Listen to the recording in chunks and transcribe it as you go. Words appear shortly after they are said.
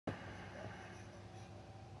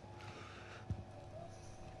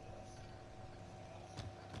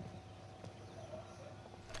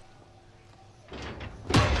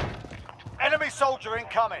Enemy soldier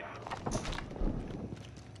incoming.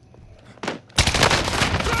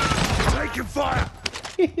 Taking fire!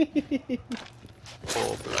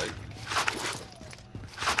 Poor bloke.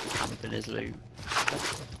 Camping his loot.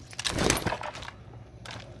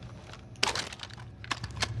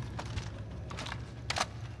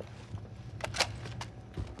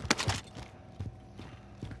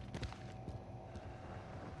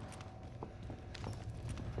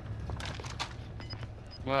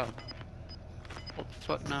 Well, what the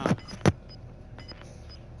fuck now?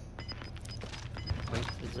 Wait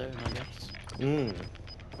for the zone, I guess.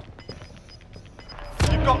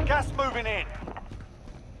 You've got gas moving in.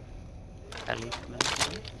 Ellie coming.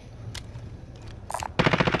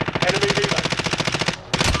 Enemy reload.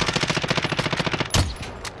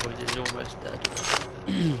 Boys is almost dead.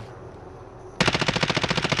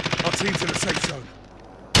 Our team's in a safe zone.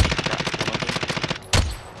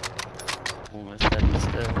 Almost dead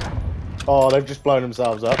still. Oh, they've just blown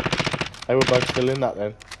themselves up. They were both still in that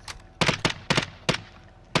then.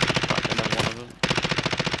 Cracked another one of them.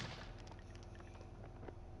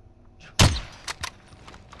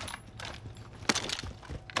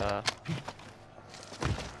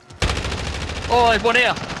 Oh, there's one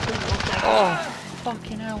here! Oh,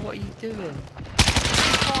 fucking hell, what are you doing?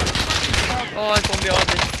 Oh, there's one behind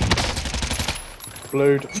me.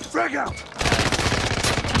 Blued. Frag out!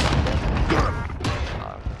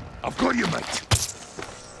 I've got you, mate.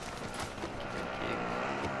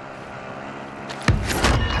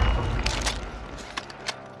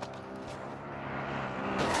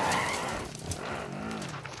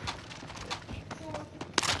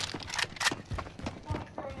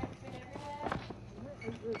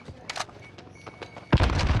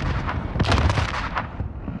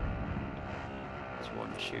 There's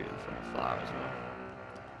one shooting from afar as well.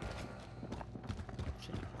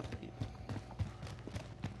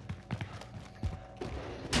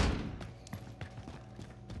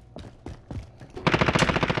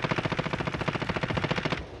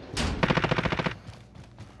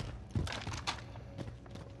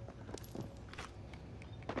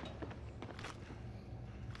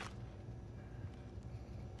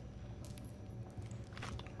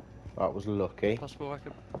 That was lucky. Possible I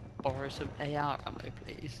could borrow some AR ammo,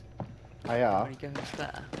 please? AR? How many goes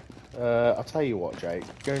there? I'll tell you what, Jake.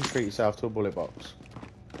 Go and treat yourself to a bullet box.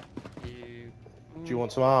 Do you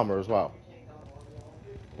want some armour as well?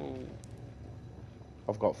 Ooh.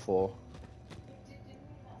 I've got 4.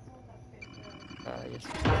 Yes.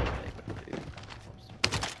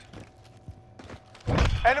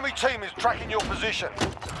 Enemy team is tracking your position.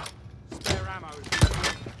 Spare ammo.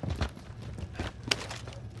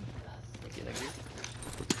 Thank you.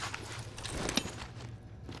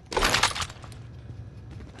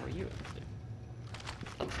 What are you up to?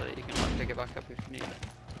 That's so that you can like pick it back up if you need it.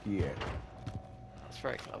 Yeah. That's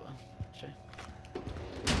very clever, actually.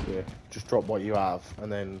 Yeah. Just drop what you have,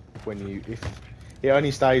 and then when you... if it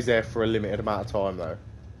only stays there for a limited amount of time, though.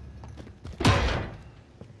 At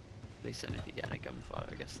least then if you get in a gunfire,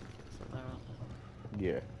 I guess it's not there, aren't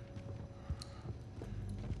Yeah.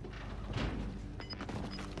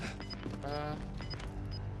 Yeah,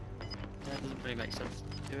 it doesn't really make sense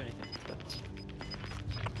to do anything, but...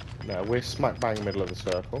 No, we're smack bang middle of the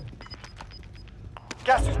circle.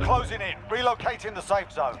 Gas is closing in. Relocating the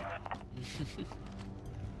safe zone.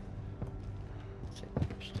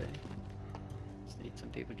 Just need some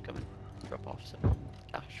people to come and drop off some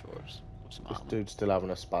cash for us, or some This armor. dude's still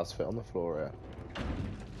having a spaz fit on the floor here.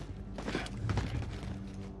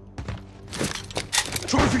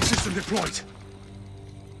 Trophy system deployed.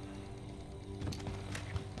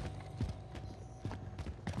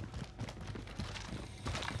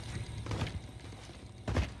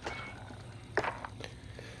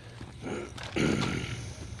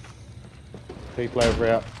 People over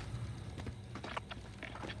here.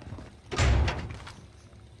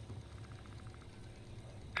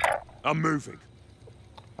 I'm moving.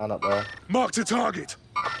 And up there. Mark to target.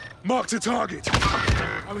 Mark to target.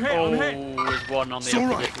 I'm hit. Oh, I'm hit. there's one on the It's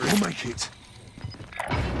all opposite right. roof. We'll make it.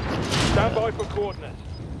 Stand by for coordinates.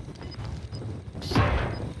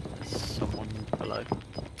 There's someone below.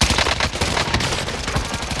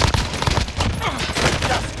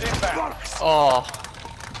 Gas is inbound. Oh!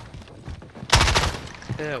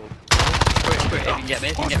 Ew. Quick, if you can get me,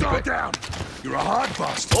 if you can get me Hostile quick. down. You're a hard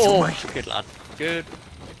bastard. Oh, You'll make it. good lad. Good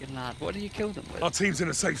fucking lad. What did you kill them with? Our team's in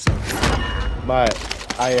a safe zone. Mate,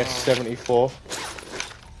 AS-74.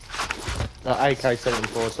 No,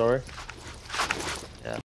 AK-74, sorry.